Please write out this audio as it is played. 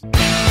Hey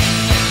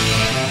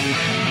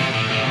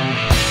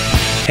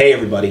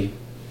everybody,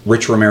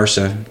 Rich Ramirez,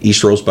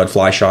 East Rosebud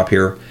Fly Shop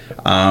here.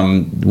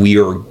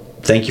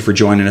 Thank you for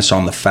joining us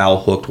on the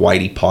Foul Hooked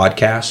Whitey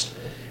podcast.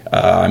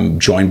 I'm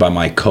joined by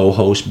my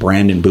co-host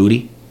Brandon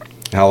Booty.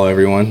 Hello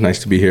everyone, nice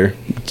to be here.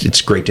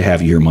 It's great to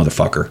have you here,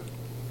 motherfucker.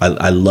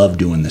 I love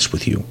doing this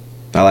with you.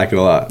 I like it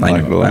a lot.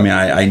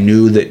 I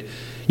knew that,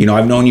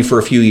 I've known you for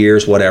a few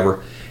years,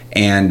 whatever,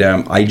 and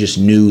I just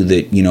knew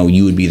that,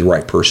 you would be the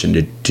right person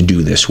to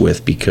do this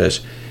with, because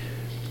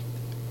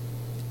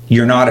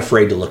you're not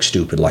afraid to look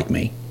stupid like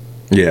me.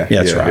 Yeah,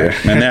 that's right.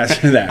 Yeah. And that's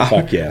that.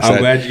 Fuck yes. I'm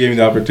glad you gave me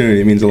the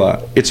opportunity. It means a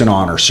lot. It's an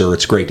honor, sir.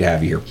 It's great to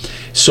have you here.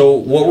 So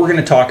what we're going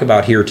to talk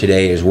about here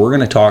today is we're going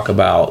to talk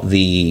about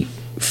the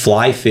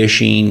fly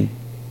fishing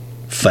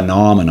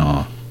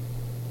phenomena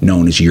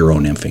known as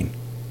Euro-Nymphing.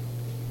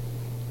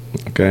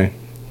 Okay.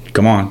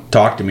 Come on,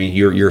 talk to me.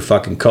 You're a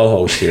fucking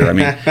co-host here. I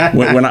mean,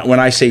 when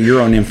I say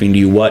Euro-Nymphing to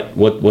you,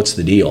 what's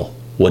the deal?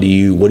 What do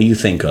you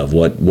think of?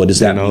 What does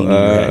that mean?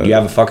 Do you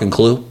have a fucking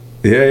clue?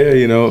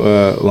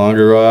 Yeah,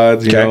 longer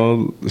rods,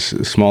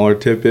 smaller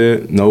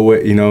tippet, no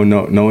weight,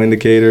 no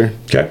indicator.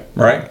 Okay,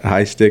 right.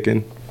 High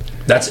sticking.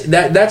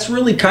 That's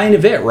really kind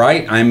of it,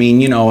 right? I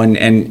mean,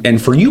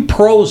 and for you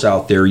pros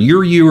out there,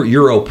 you're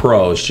Euro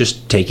pros,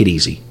 just take it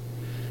easy.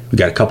 We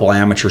got a couple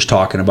amateurs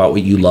talking about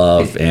what you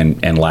love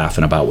and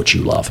laughing about what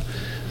you love.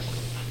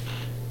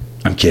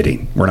 I'm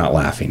kidding. We're not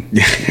laughing.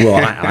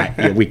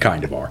 Well, we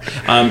kind of are.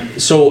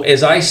 So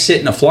as I sit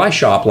in a fly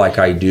shop like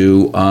I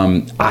do,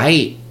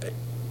 I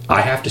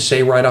have to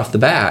say right off the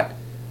bat,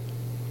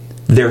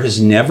 there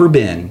has never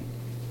been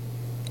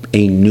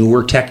a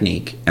newer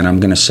technique, and I'm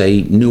going to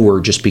say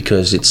newer just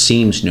because it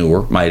seems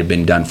newer, might have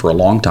been done for a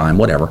long time,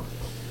 whatever,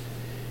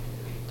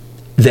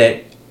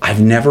 that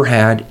I've never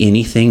had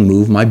anything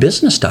move my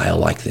business style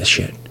like this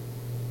shit.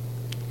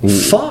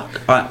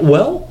 Fuck.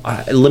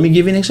 Let me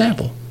give you an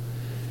example.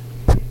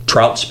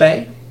 Trout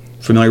spay.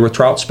 Familiar with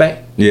trout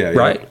spay? Yeah.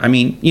 Right? I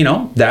mean,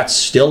 that's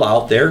still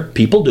out there.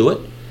 People do it.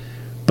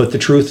 But the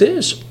truth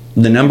is,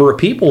 the number of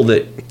people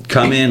that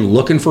come in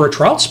looking for a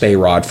trout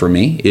spay rod for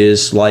me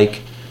is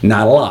like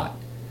not a lot.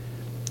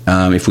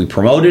 If we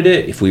promoted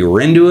it, if we were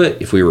into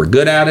it, if we were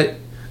good at it,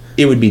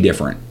 it would be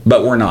different.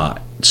 But we're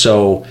not.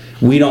 So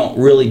we don't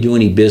really do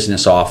any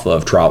business off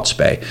of trout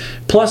spay.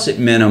 Plus, at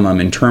minimum,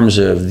 in terms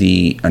of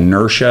the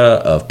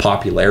inertia of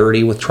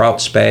popularity with trout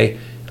spay,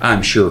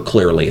 I'm sure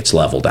clearly it's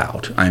leveled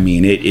out. I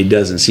mean, it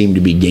doesn't seem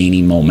to be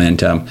gaining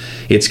momentum.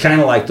 It's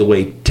kind of like the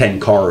way 10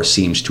 cars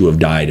seems to have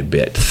died a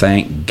bit.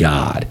 Thank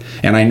God.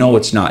 And I know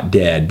it's not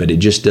dead, but it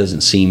just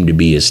doesn't seem to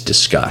be as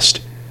discussed.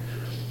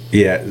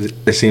 Yeah,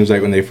 it seems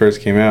like when they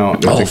first came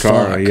out, with the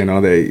car,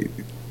 they...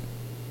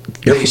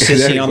 Every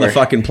sissy on the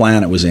fucking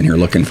planet was in here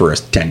looking for a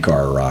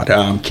 10-car rod.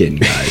 Oh, I'm kidding,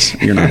 guys.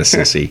 You're not a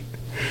sissy.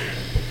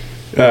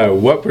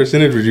 What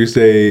percentage would you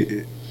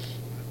say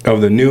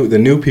of the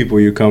new people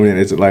you come in?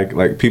 Is it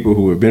like people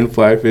who have been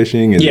fly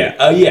fishing?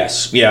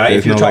 Yes. Yeah.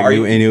 If you're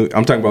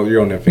I'm talking about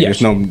Euro-Nymphing. Yes.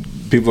 There's no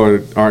people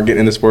aren't getting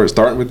in the sport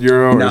starting with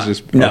Euro, or is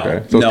just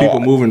okay? So it's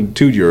people moving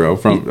to Euro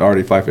from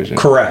already fly fishing.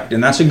 Correct,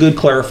 and that's a good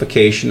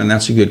clarification, and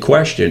that's a good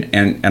question.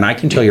 And I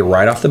can tell you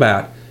right off the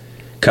bat,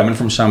 coming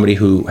from somebody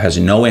who has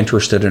no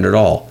interest in it at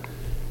all,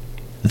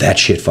 that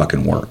shit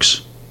fucking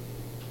works.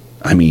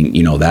 I mean,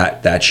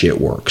 that shit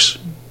works.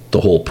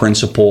 The whole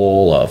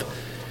principle of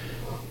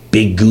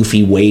big,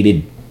 goofy,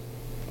 weighted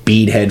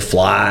beadhead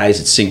flies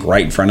that sink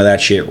right in front of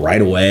that shit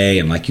right away.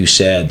 And like you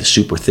said, the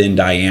super thin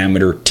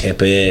diameter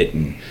tippet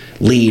and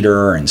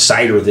leader and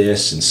cider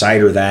this and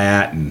cider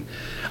that. And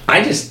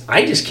I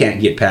just can't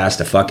get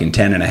past a fucking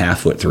 10.5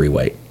 foot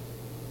 3-weight.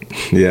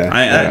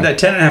 Yeah. That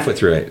 10.5 foot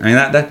 3-weight. I mean,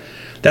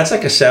 that's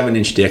like a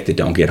 7-inch dick that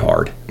don't get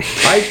hard.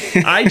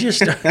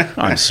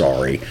 I'm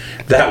sorry.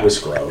 That was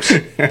gross.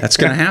 That's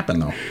going to happen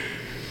though.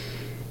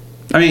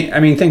 I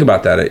mean, think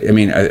about that. I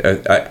mean,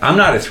 I'm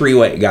not a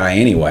 3-weight guy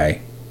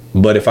anyway,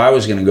 but if I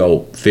was going to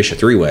go fish a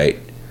 3-weight,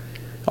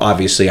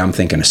 obviously I'm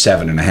thinking a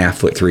 7.5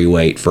 foot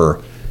 3-weight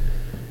for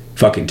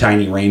fucking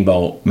tiny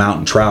rainbow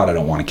mountain trout I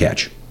don't want to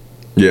catch.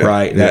 Yeah.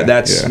 Right?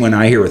 That's when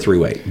I hear a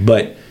 3-weight.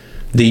 But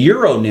the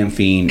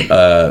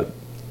Euro-Nymphing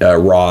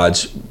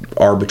rods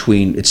are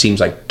between, it seems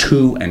like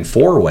 2 and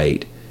 4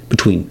 weight,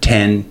 between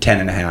 10,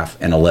 10.5,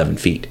 and 11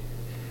 feet.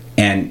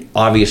 And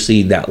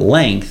obviously that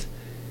length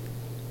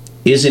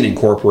isn't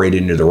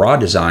incorporated into the rod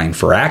design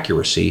for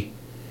accuracy.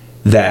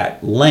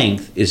 That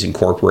length is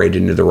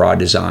incorporated into the rod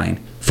design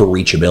for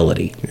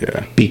reachability.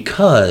 Yeah.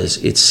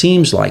 Because it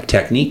seems like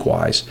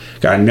technique-wise,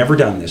 I've nenever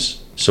done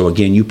this, so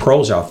again, you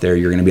pros out there,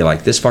 you're going to be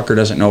like, this fucker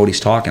doesn't know what he's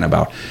talking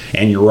about.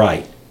 And you're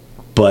right,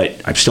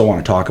 but I still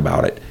want to talk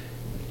about it.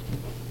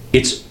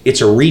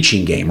 It's a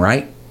reaching game,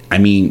 right? I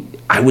mean,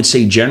 I would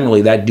say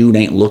generally that dude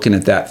ain't looking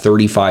at that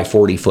 35,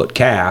 40-foot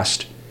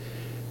cast,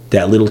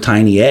 that little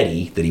tiny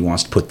eddy that he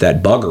wants to put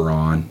that bugger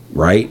on,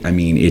 right? I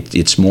mean,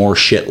 it's more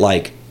shit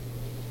like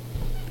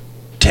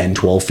 10,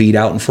 12 feet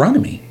out in front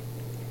of me.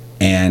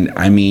 And,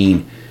 I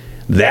mean,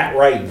 that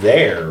right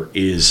there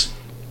is...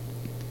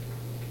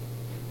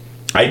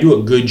 I do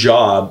a good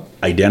job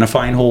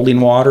identifying holding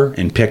water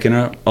and picking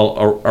a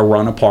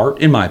run apart,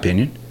 in my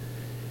opinion.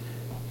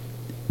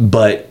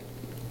 But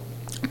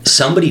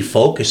somebody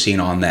focusing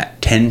on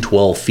that 10,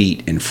 12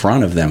 feet in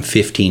front of them,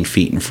 15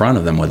 feet in front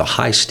of them with a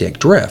high stick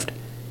drift,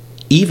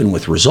 even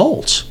with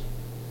results,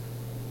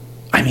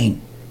 I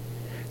mean,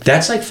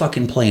 that's like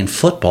fucking playing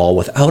football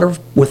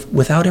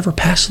without ever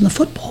passing the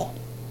football.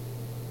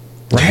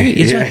 Right?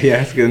 Yeah,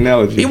 that's a good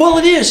analogy. Well,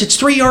 it is. It's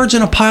 3 yards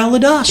in a pile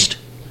of dust.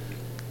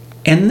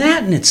 And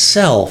that in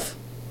itself,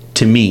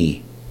 to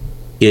me,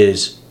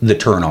 is the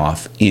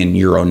turnoff in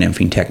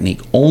Euro-Nymphing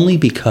technique, only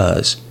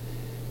because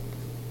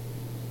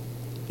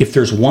if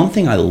there's one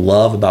thing I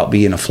love about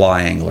being a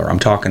fly angler, I'm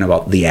talking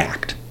about the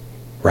act,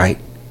 right?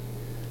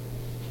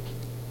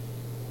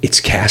 It's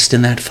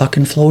casting that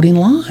fucking floating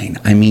line.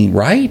 I mean,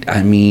 right?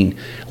 I mean,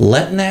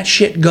 letting that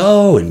shit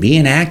go and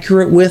being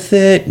accurate with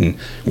it and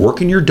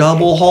working your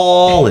double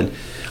haul and,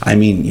 I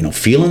mean, you know,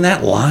 feeling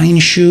that line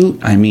shoot.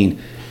 I mean,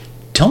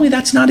 tell me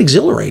that's not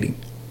exhilarating.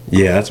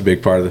 Yeah, that's a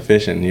big part of the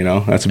fishing, you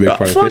know? That's a big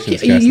part of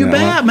fishing. You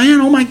bet,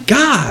 man. Oh, my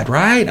God,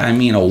 right? I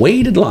mean, a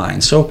weighted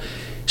line. So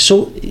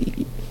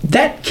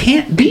that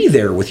can't be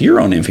there with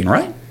Euro-Nymphing,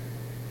 right?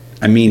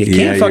 I mean, it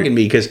can't fucking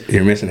be because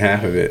you're missing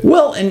half of it.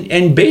 Well,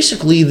 and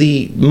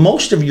basically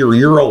most of your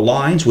Euro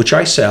lines, which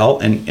I sell,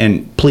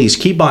 and please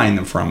keep buying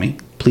them from me.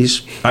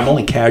 Please, I'm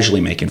only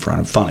casually making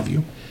fun of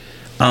you.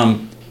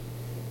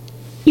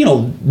 You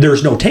know,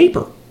 there's no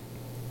taper,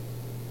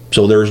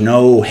 so there's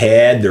no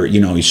head there.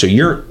 You know, so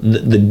you're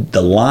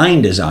the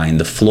line design,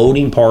 the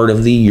floating part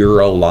of the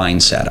Euro line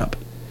setup,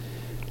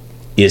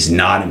 is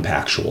not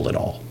impactual at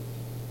all.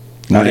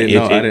 I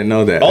didn't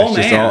know that. Oh, it's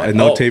man. Just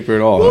no taper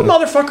at all. Well,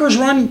 motherfuckers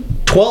run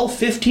 12,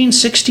 15,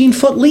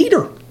 16-foot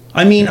leader.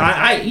 I mean,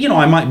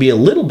 I might be a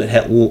little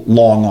bit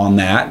long on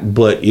that,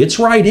 but it's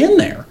right in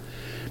there.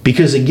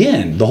 Because,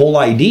 again, the whole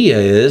idea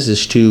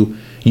is to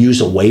use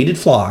a weighted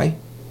fly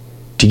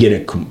to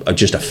get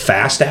just a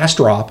fast-ass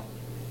drop,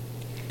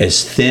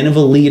 as thin of a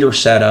leader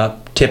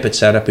setup, tippet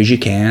setup as you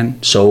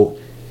can, so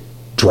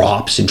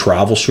drops and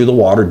travels through the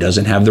water,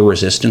 doesn't have the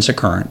resistance of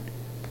current,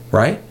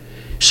 right?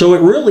 So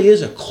it really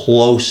is a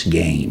close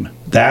game.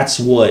 That's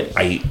what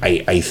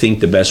I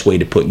think the best way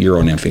to put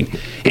Euro-Nymphing.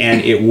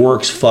 And it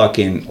works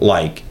fucking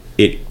like,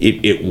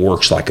 it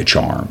works like a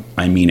charm.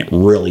 I mean, it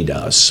really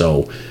does.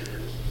 So,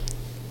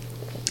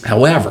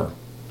 however,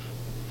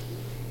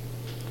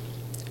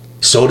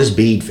 so does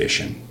bead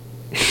fishing.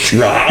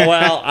 Right.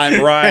 Well,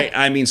 I'm right.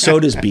 I mean, so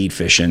does bead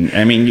fishing.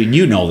 I mean,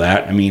 you know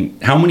that. I mean,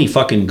 how many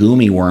fucking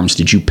goomy worms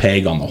did you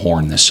peg on the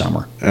horn this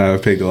summer? I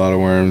pegged a lot of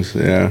worms,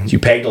 yeah. You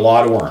pegged a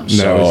lot of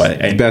worms. No,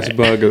 so, best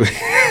bug.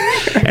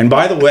 And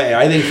by the way,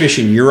 I think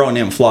fishing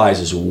Euro-Nymph flies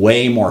is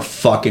way more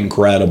fucking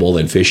credible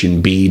than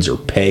fishing beads or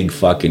peg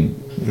fucking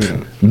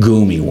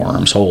goomy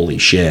worms. Holy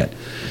shit.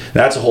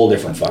 That's a whole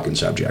different fucking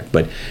subject.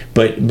 But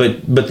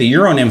the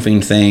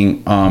Euro-Nymphing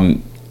thing,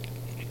 I'm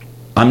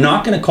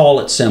not going to call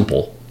it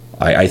simple.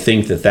 I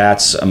think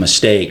that's a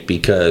mistake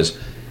because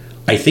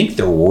I think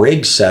the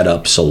rig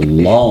setups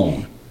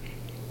alone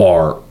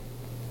are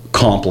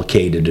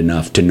complicated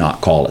enough to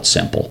not call it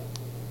simple.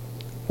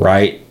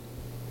 Right?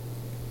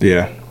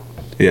 Yeah.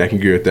 Yeah, I can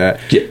agree with that.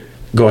 Yeah.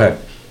 Go ahead.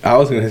 I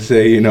was going to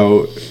say, you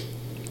know,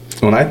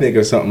 when I think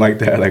of something like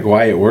that, like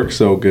why it works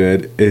so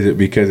good, is it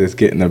because it's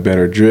getting a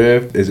better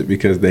drift? Is it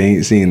because they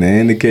ain't seeing the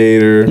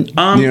indicator? You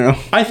know?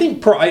 I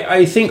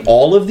think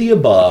all of the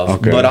above,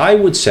 okay. But I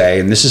would say,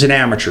 and this is an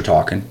amateur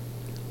talking,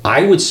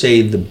 I would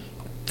say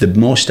the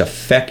most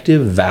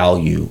effective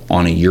value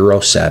on a Euro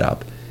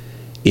setup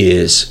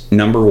is,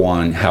 number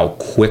one, how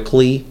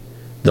quickly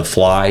the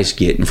flies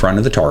get in front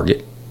of the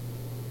target.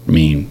 I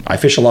mean, I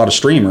fish a lot of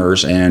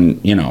streamers, and,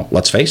 you know,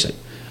 let's face it,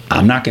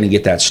 I'm not going to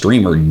get that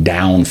streamer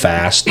down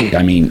fast.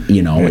 I mean,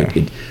 you know,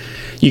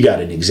 you got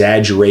an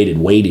exaggerated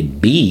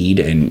weighted bead,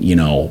 and, you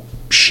know,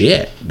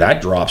 shit,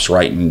 that drops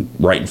right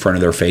in front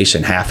of their face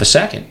in half a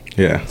second.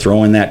 Yeah.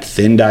 Throwing that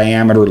thin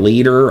diameter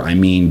leader, I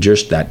mean,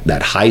 just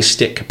that high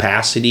stick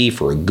capacity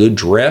for a good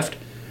drift,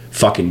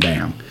 fucking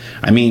bam.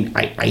 I mean,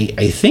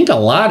 I think a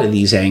lot of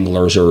these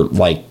anglers are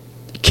like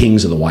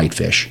kings of the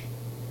whitefish.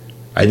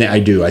 I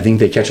do. I think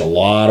they catch a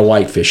lot of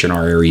whitefish in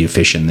our area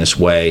fishing this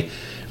way,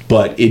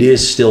 but it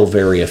is still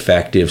very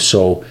effective.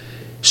 So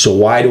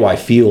why do I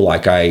feel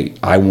like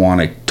I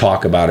want to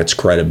talk about its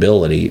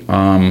credibility?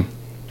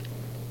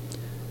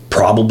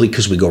 Probably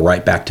because we go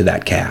right back to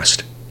that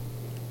cast.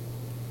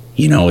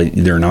 You know,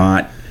 they're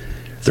not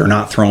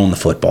throwing the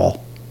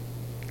football,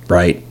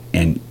 right?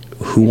 And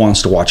who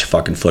wants to watch a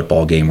fucking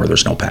football game where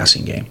there's no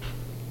passing game?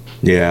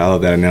 Yeah, I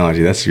love that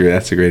analogy. That's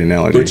a great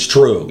analogy. It's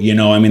true. You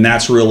know, I mean,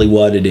 that's really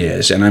what it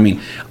is. And I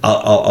mean,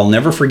 I'll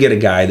never forget a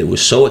guy that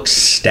was so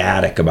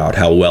ecstatic about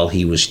how well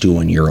he was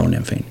doing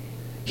Euro-Nymphing.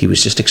 He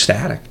was just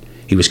ecstatic.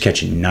 He was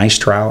catching nice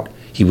trout.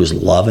 He was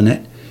loving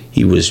it.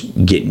 He was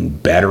getting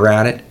better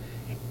at it.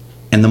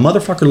 And the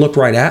motherfucker looked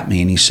right at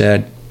me and he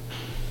said,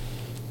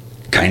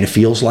 kind of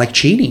feels like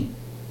cheating.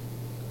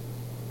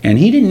 And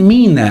he didn't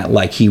mean that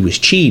like he was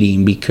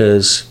cheating,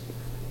 because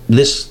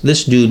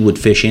this dude would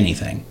fish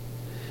anything.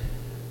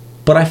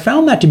 But I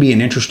found that to be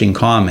an interesting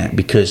comment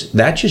because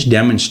that just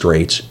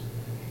demonstrates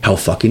how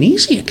fucking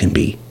easy it can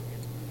be.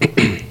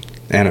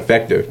 And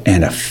effective.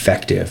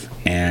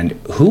 And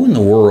who in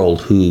the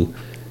world who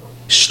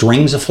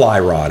strings a fly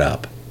rod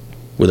up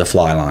with a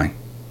fly line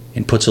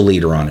and puts a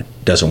leader on it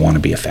doesn't want to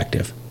be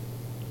effective?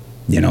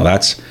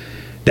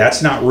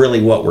 That's not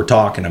really what we're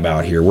talking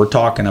about here. We're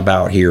talking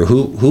about here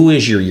who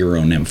is your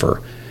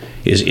Euro-Nympher?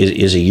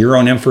 Is a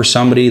Euro-Nympher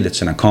somebody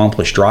that's an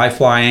accomplished dry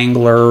fly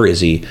angler? Is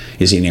he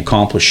an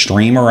accomplished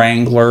streamer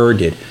angler?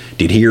 Did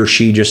he or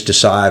she just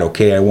decide,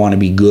 okay, I want to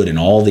be good in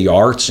all the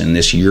arts and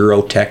this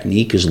Euro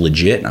technique is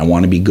legit and I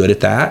want to be good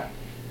at that?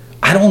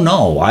 I don't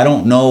know.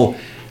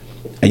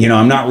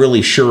 I'm not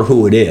really sure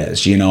who it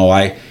is.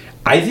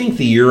 I think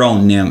the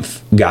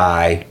Euro-Nymph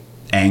guy,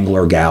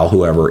 angler, gal,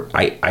 whoever,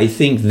 I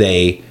think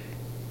they're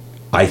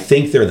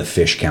the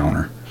fish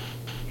counter.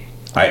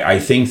 I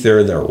think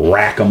they're the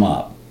rack 'em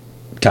up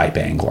type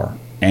angler.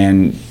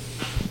 And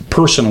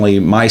personally,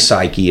 my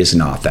psyche is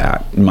not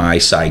that. My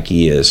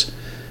psyche is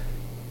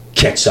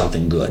catch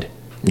something good.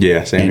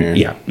 Yeah, same here.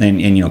 Yeah,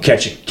 and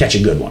catch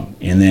a good one.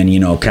 And then,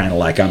 kind of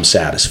like I'm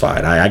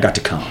satisfied. I got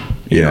to come.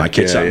 I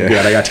catch something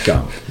good, I got to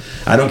come.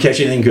 I don't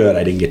catch anything good,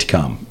 I didn't get to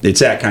come.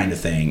 It's that kind of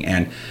thing.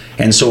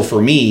 And so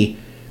for me,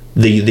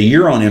 the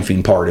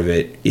Euro-Nymphing part of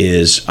it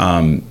is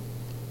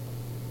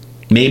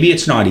maybe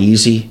it's not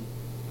easy,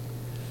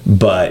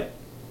 but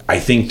I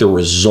think the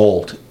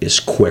result is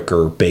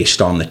quicker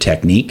based on the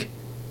technique.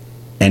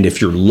 And if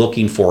you're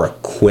looking for a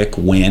quick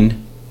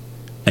win,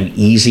 an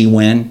easy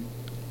win,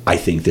 I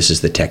think this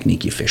is the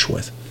technique you fish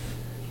with.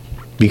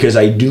 Because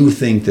I do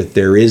think that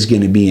there is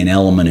going to be an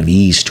element of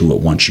ease to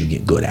it once you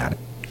get good at it.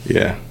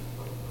 Yeah.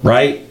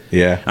 Right?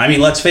 Yeah. I mean,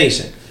 let's face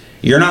it.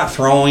 You're not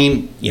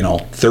throwing,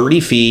 30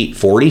 feet,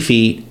 40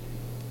 feet,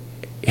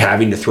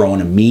 having to throw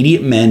an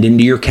immediate mend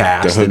into your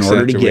cast in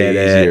order to get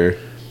it. Easier.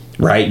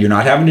 Right? You're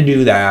not having to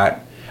do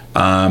that.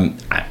 I'm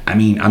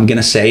going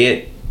to say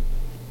it.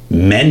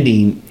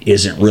 Mending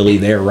isn't really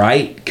there,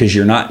 right? Because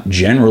you're not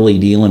generally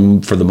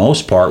dealing, for the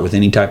most part, with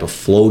any type of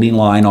floating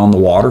line on the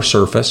water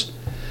surface.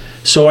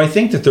 So I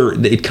think that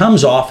it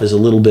comes off as a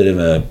little bit of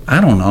a,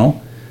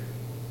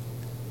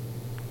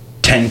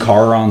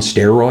 10-car on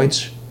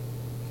steroids.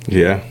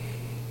 Yeah.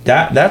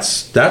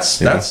 That's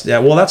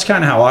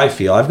kind of how I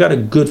feel. I've got a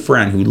good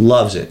friend who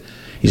loves it.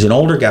 He's an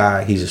older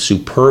guy. He's a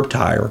superb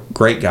tyer,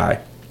 great guy.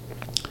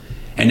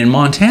 And in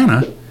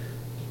Montana,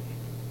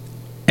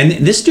 and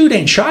this dude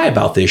ain't shy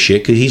about this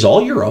shit because he's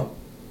all Euro.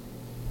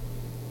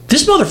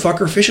 This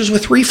motherfucker fishes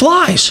with 3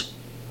 flies,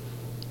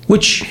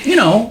 which,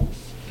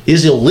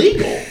 is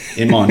illegal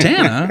in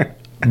Montana.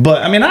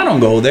 But, I don't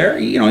go there.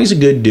 He's a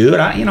good dude.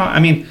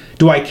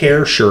 Do I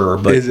care? Sure.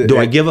 But do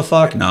I give a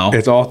fuck? No.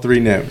 It's all 3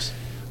 nymphs.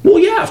 Well,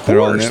 yeah, of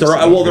course.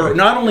 They're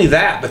not only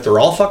that, but they're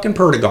all fucking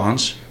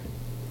perdigons.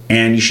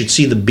 And you should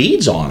see the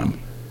beads on them.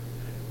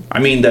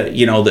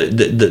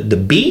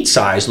 The bead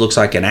size looks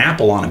like an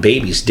apple on a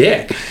baby's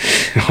dick.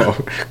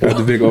 Got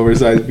the big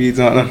oversized beads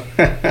on them.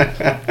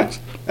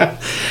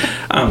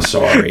 I'm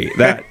sorry.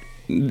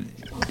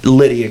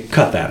 Lydia,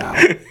 cut that out.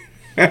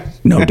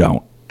 No,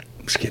 don't.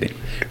 Just kidding.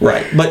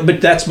 Right. But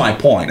that's my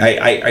point.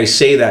 I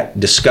say that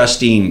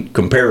disgusting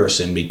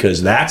comparison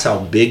because that's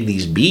how big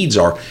these beads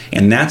are,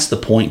 and that's the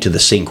point to the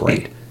sink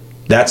rate.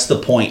 That's the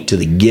point to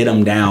the get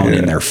them down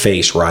in their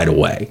face right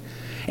away.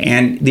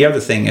 And the other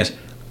thing is,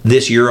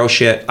 this Euro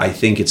shit, I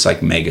think it's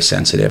like mega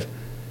sensitive.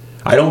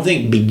 I don't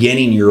think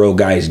beginning Euro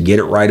guys get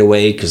it right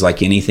away because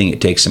like anything,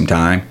 it takes some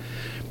time.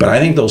 But I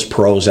think those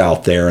pros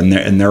out there, and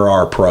there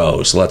are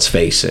pros, let's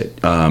face it.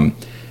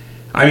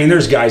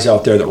 There's guys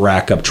out there that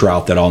rack up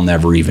trout that I'll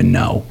never even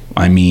know.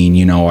 I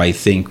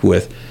think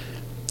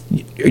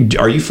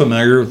are you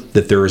familiar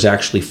that there is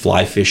actually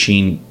fly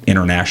fishing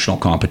international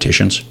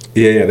competitions?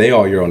 Yeah, they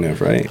all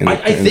Euro-Nymph, right?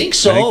 I think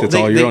so. I think it's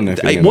all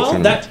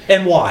Euro-Nymphing.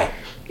 And why?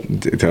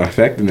 To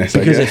effectiveness,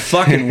 because it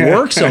fucking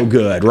works so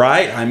good,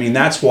 right?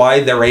 That's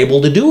why they're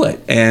able to do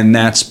it, and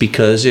that's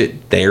because I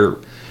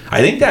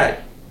think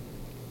that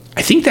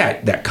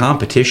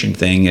competition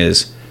thing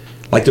is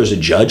like there's a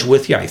judge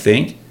with you, I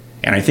think,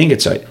 and I think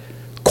it's a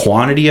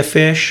quantity of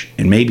fish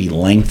and maybe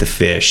length of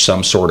fish,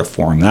 some sort of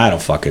form. I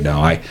don't fucking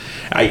know.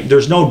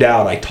 There's no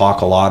doubt I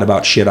talk a lot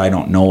about shit I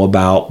don't know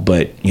about,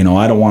 but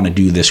I don't want to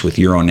do this with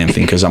Euro-Nymphing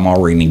because I'm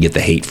already going to get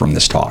the hate from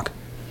this talk.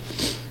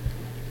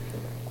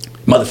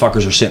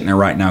 Motherfuckers are sitting there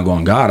right now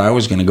going, God, I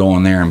was going to go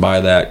in there and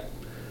buy that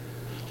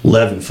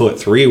 11-foot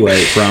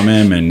 3-weight from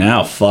him, and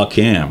now fuck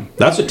him.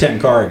 That's what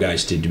 10-car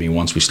guys did to me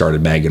once we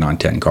started bagging on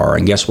 10-car,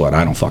 and guess what?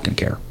 I don't fucking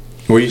care.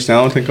 Were you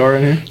selling 10-car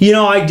in here?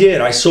 I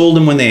did. I sold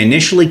them when they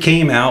initially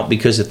came out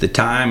because at the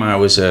time I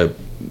was a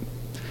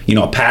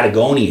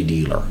Patagonia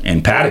dealer.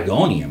 And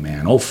Patagonia,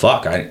 man, oh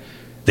fuck,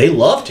 they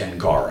love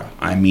 10-car.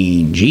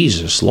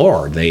 Jesus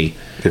Lord, They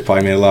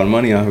probably made a lot of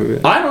money off of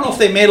it. I don't know if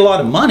they made a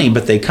lot of money,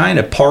 but they kind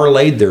of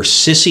parlayed their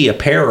sissy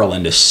apparel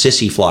into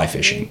sissy fly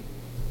fishing.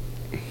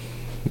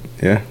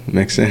 Yeah,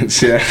 makes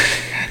sense, yeah.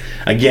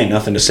 Again,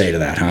 nothing to say to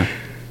that, huh?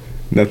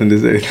 Nothing to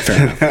say.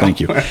 Fair enough. Thank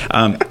you.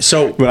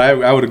 But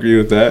I would agree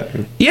with that.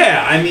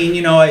 Yeah, I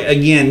mean,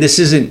 again, this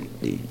isn't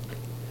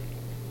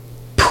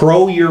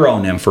pro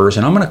Euro-Nymphers,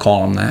 and I'm going to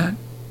call them that.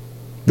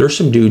 There's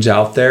some dudes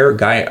out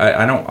there.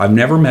 I've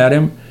never met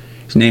him.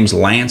 His name's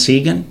Lance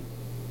Egan.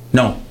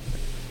 No,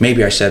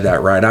 maybe I said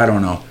that right. I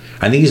don't know.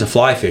 I think he's a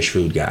fly fish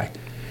food guy.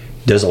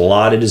 Does a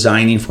lot of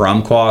designing for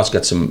Umpqua.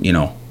 Got some,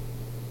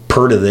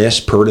 per to this,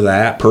 per to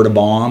that, per to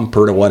bomb,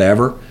 per to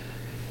whatever.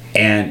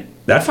 And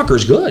that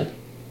fucker's good.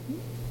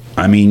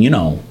 I mean,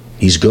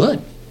 he's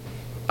good.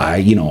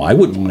 I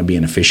wouldn't want to be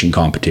in a fishing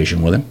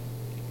competition with him.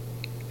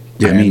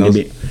 Yeah, I mean,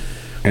 those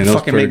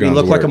fucking make me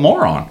look like a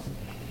moron.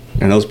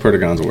 And those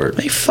Perdigons work.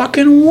 They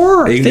fucking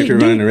work. Even if you're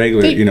running a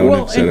regular,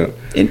 nip setup.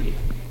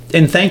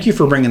 And thank you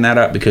for bringing that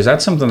up, because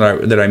that's something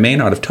that I may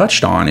not have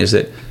touched on, is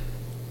that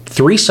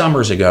 3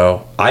 summers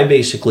ago, I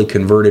basically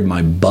converted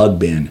my bug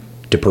bin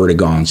to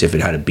Perdigons if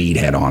it had a bead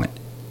head on it.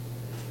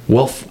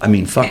 Well, I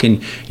mean,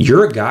 fucking,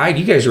 you're a guide.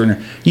 You guys are in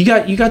there. You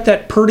got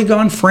that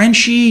Perdigon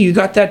Frenchie. You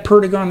got that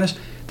Perdigon this.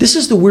 This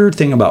is the weird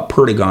thing about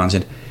Perdigons,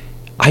 and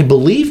I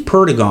believe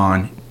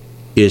Perdigon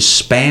is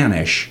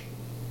Spanish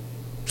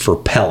for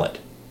pellet.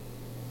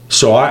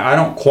 So I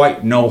don't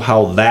quite know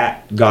how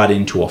that got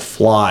into a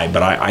fly,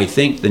 but I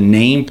think the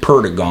name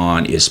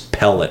Perdigon is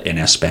pellet in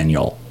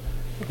Espanol.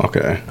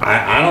 Okay.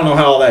 I don't know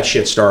how all that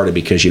shit started,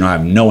 because I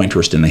have no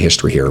interest in the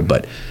history here,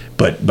 but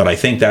I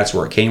think that's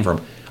where it came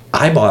from.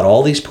 I bought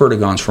all these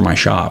Perdigons for my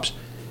shops.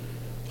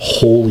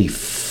 Holy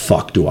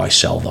fuck, do I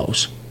sell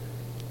those?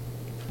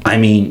 I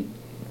mean,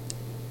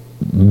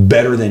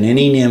 better than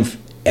any nymph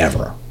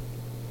ever.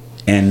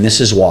 And this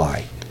is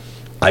why.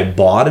 I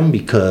bought them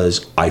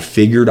because I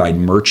figured I'd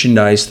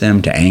merchandise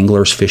them to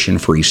anglers fishing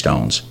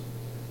freestones.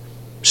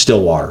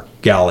 Stillwater,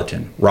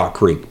 Gallatin, Rock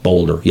Creek,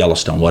 Boulder,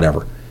 Yellowstone,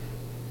 whatever.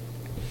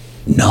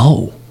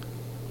 No.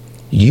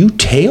 You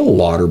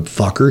tailwater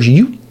fuckers,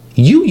 you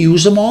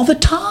use them all the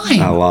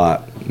time. A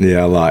lot.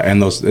 Yeah, a lot.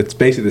 And it's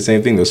basically the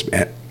same thing,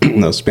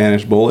 those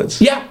Spanish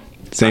bullets. Yeah.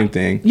 Same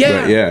thing.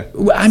 Yeah. But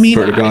yeah. I mean,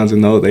 Perdigons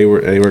and those, they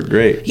work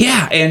great.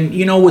 Yeah, and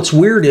what's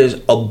weird is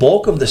a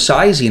bulk of the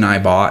sizing I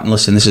bought, and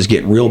listen, this is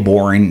getting real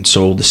boring,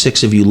 so the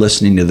 6 of you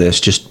listening to this,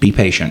 just be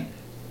patient.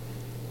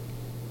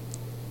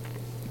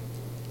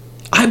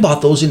 I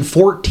bought those in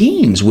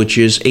 14s, which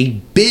is a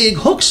big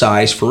hook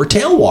size for a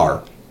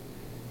tailwater.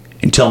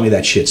 And tell me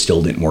that shit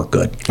still didn't work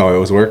good. Oh, it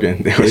was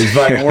working. It was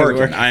fucking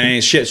working. I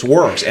mean, shit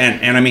works.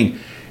 And I mean,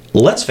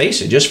 let's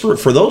face it, just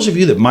for those of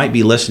you that might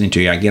be listening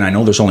to you, again, I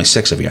know there's only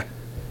 6 of you,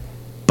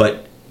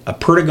 but a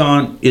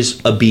Perdigon is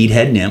a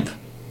beadhead nymph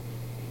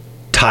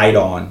tied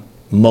on,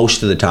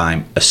 most of the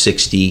time, a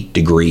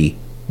 60-degree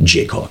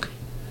jig hook,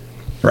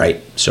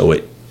 right? So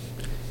it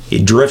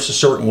drifts a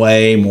certain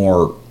way,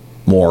 more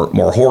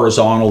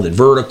horizontal than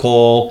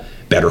vertical,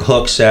 better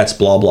hook sets,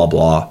 blah, blah,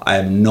 blah. I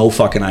have no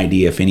fucking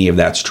idea if any of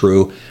that's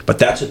true, but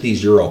that's what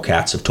these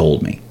Eurocats have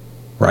told me,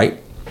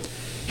 right?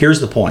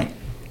 Here's the point.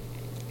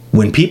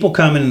 When people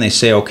come in and they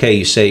say, okay,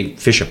 you say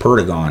fish a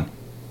Perdigon,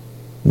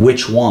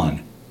 which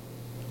one?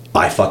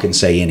 I fucking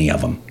say any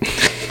of them.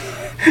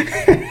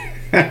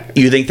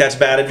 You think that's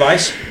bad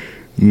advice?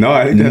 No,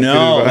 I think that's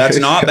good advice. That's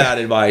not bad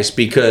advice,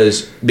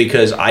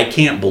 because I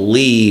can't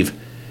believe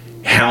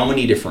how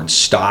many different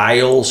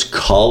styles,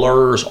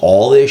 colors,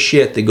 all this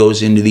shit that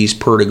goes into these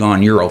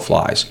Perdigon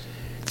Euroflies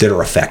that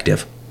are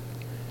effective.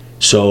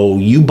 So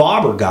you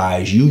bobber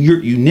guys,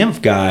 you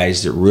nymph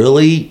guys that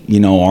really,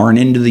 aren't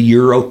into the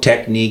Euro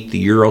technique, the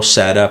Euro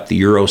setup, the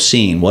Euro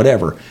scene,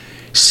 whatever,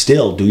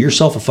 still do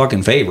yourself a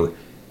fucking favor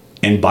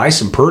and buy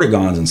some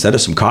Perdigons instead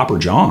of some Copper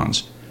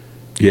Johns.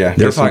 Yeah.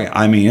 They're fucking,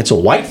 I mean, it's a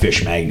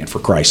whitefish magnet, for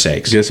Christ's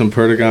sakes. Get some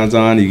Perdigons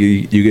on,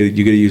 you get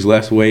to use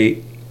less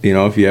weight.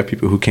 If you have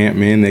people who can't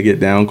min, they get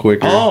down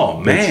quicker.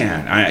 Oh,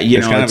 man.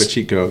 It's kind of a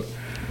cheat code.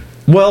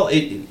 Well,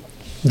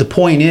 the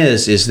point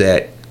is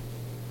that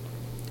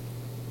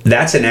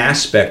that's an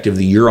aspect of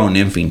the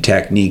Euro-Nymphing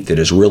technique that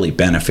has really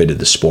benefited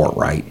the sport,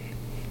 right?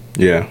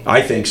 Yeah.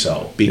 I think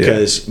so.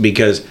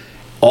 Because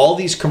all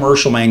these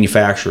commercial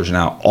manufacturers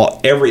now,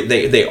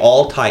 they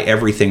all tie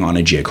everything on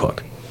a jig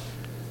hook.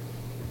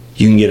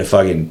 You can get a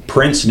fucking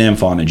Prince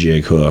nymph on a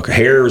jig hook, a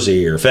hare's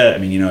ear. I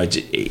mean,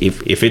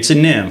 if it's a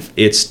nymph,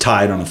 it's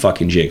tied on a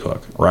fucking jig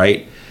hook,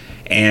 right?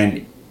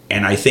 And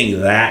I think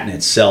that in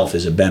itself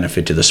is a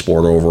benefit to the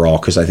sport overall,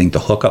 because I think the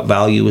hookup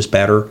value is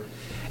better,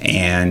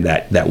 and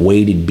that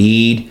weighted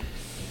bead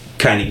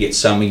kind of gets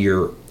some of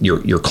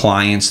your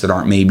clients that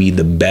aren't maybe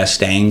the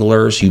best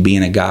anglers, you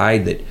being a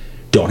guide, that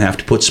don't have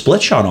to put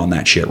split shot on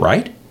that shit,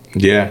 right?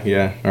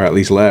 Yeah, or at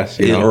least less.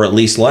 Or at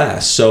least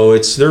less. So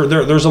it's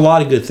there's a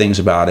lot of good things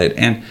about it,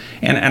 and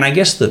I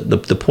guess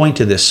the point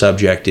to this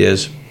subject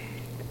is,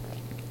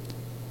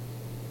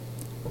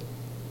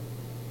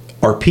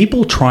 are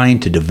people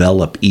trying to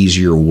develop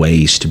easier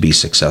ways to be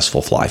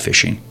successful fly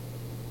fishing?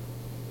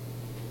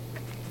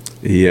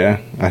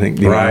 Yeah, I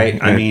think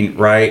right. I mean,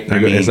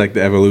 it's like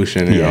the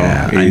evolution. Easier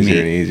and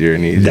easier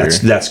and easier.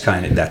 That's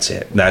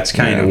it. That's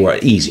kind of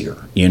what easier.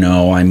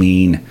 I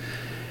mean,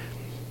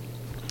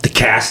 the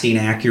casting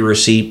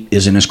accuracy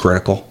isn't as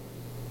critical.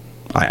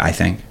 I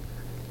think.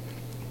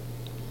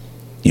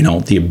 You know,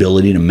 the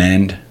ability to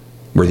mend,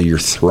 whether you're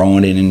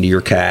throwing it into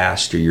your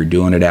cast or you're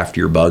doing it after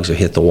your bugs have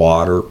hit the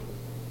water,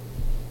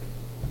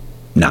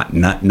 not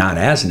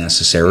as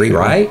necessary,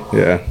 right?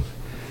 Yeah.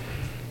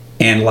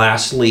 And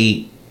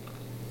lastly,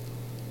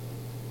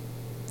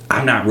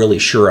 I'm not really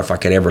sure if I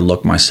could ever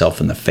look myself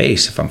in the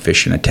face if I'm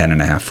fishing a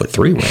 10.5 foot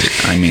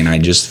 3-weight. I mean,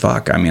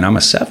 I'm a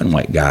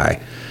 7-weight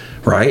guy,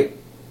 right?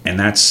 And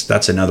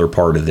that's another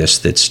part of this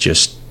that's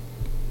just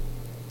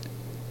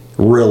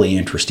really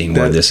interesting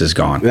where this has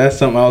gone. That's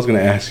something I was going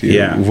to ask you.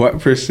 Yeah. What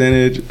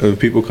percentage of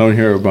people coming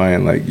here are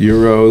buying like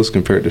Euros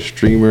compared to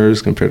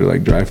streamers compared to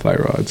like dry fly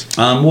rods?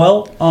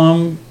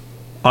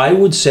 I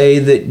would say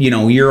that, you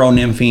know,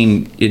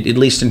 Euro-Nymphing, at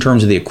least in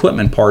terms of the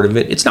equipment part of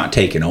it, it's not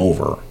taken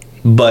over.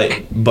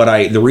 But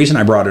the reason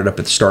I brought it up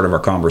at the start of our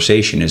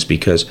conversation is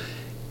because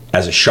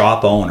as a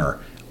shop owner,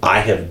 I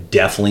have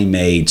definitely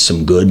made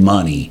some good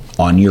money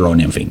on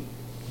Euro-Nymphing.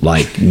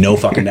 Like, no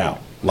fucking doubt.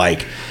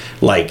 Like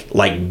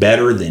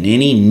better than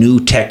any new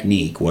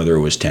technique, whether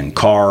it was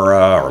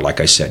Tenkara or, like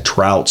I said,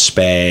 trout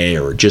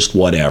spay or just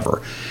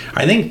whatever.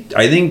 I think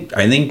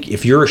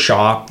if you're a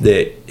shop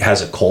that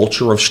has a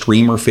culture of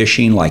streamer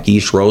fishing like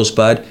East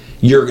Rosebud,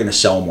 you're going to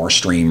sell more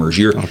streamers.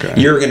 You're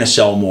going to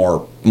sell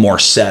more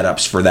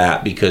setups for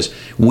that, because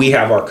we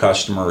have our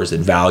customers that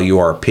value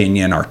our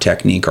opinion, our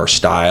technique, our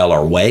style,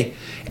 our way,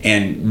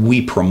 and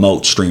we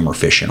promote streamer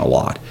fishing a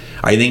lot.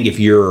 I think if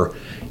you're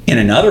in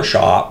another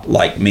shop,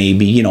 like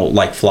maybe, you know,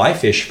 like Fly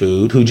Fish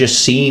Food, who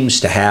just seems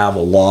to have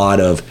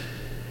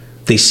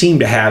they seem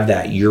to have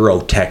that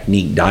Euro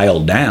technique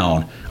dialed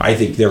down, I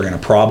think they're going to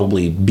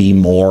probably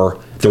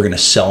they're going to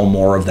sell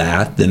more of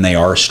that than they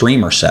are a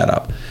streamer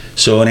setup.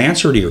 So in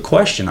answer to your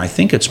question, I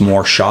think it's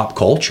more shop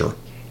culture.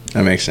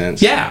 That makes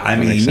sense. Yeah, I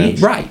mean,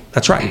 right.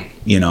 That's right.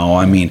 You know,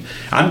 I mean,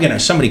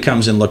 somebody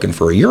comes in looking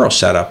for a Euro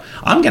setup,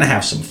 I'm going to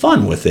have some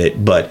fun with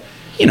it, but,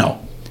 you know,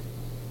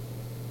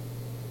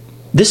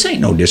 this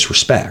ain't no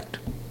disrespect.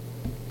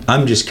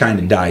 I'm just kind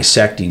of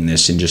dissecting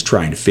this and just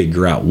trying to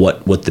figure out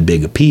what the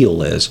big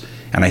appeal is.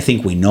 And I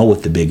think we know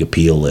what the big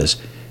appeal is.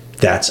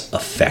 That's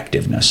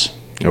effectiveness.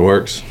 It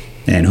works.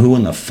 And who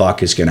in the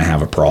fuck is going to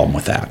have a problem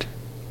with that?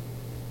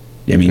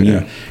 I mean, you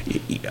know,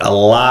 a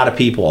lot of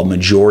people, a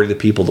majority of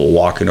the people that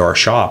walk into our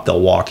shop,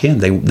 they'll walk in,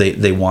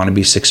 they want to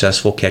be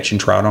successful catching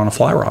trout on a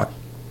fly rod.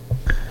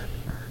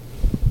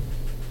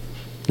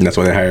 And that's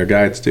why they hire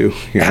guides too.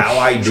 You know? How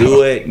I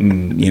do it,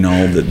 and, you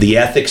know, the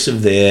ethics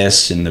of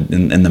this, and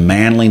the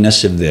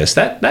manliness of this,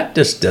 that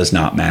just does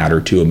not matter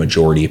to a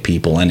majority of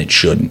people, and it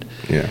shouldn't.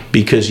 Yeah.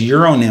 Because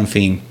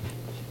Euro-Nymphing,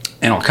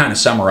 and I'll kind of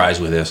summarize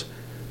with this,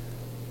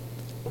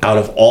 out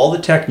of all the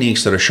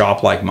techniques that a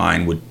shop like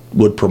mine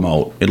would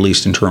promote, at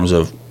least in terms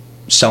of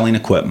selling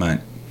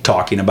equipment,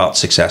 talking about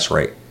success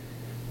rate,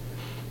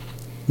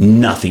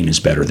 nothing is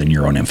better than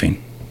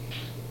Euro-Nymphing.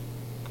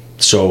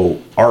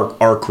 So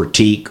our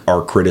critique,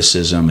 our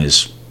criticism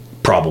is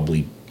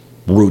probably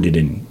rooted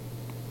in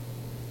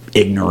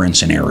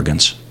ignorance and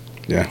arrogance.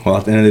 Yeah. Well,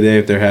 at the end of the day,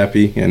 if they're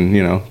happy and,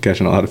 you know,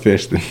 catching a lot of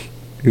fish, then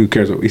who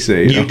cares what we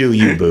say? You do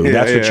you, boo. Yeah,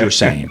 That's what you're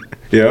saying.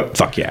 Yep.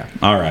 Fuck yeah.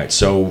 All right.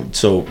 So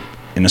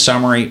in the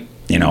summary,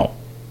 you know,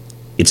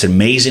 it's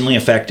amazingly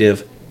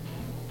effective,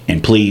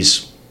 and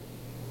please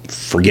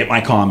forget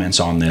my comments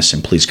on this,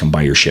 and please come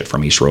buy your shit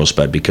from East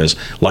Rosebud, because,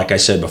 like I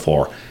said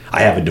before,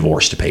 I have a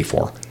divorce to pay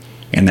for,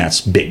 and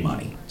that's big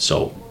money.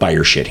 So buy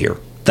your shit here.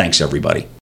 Thanks, everybody.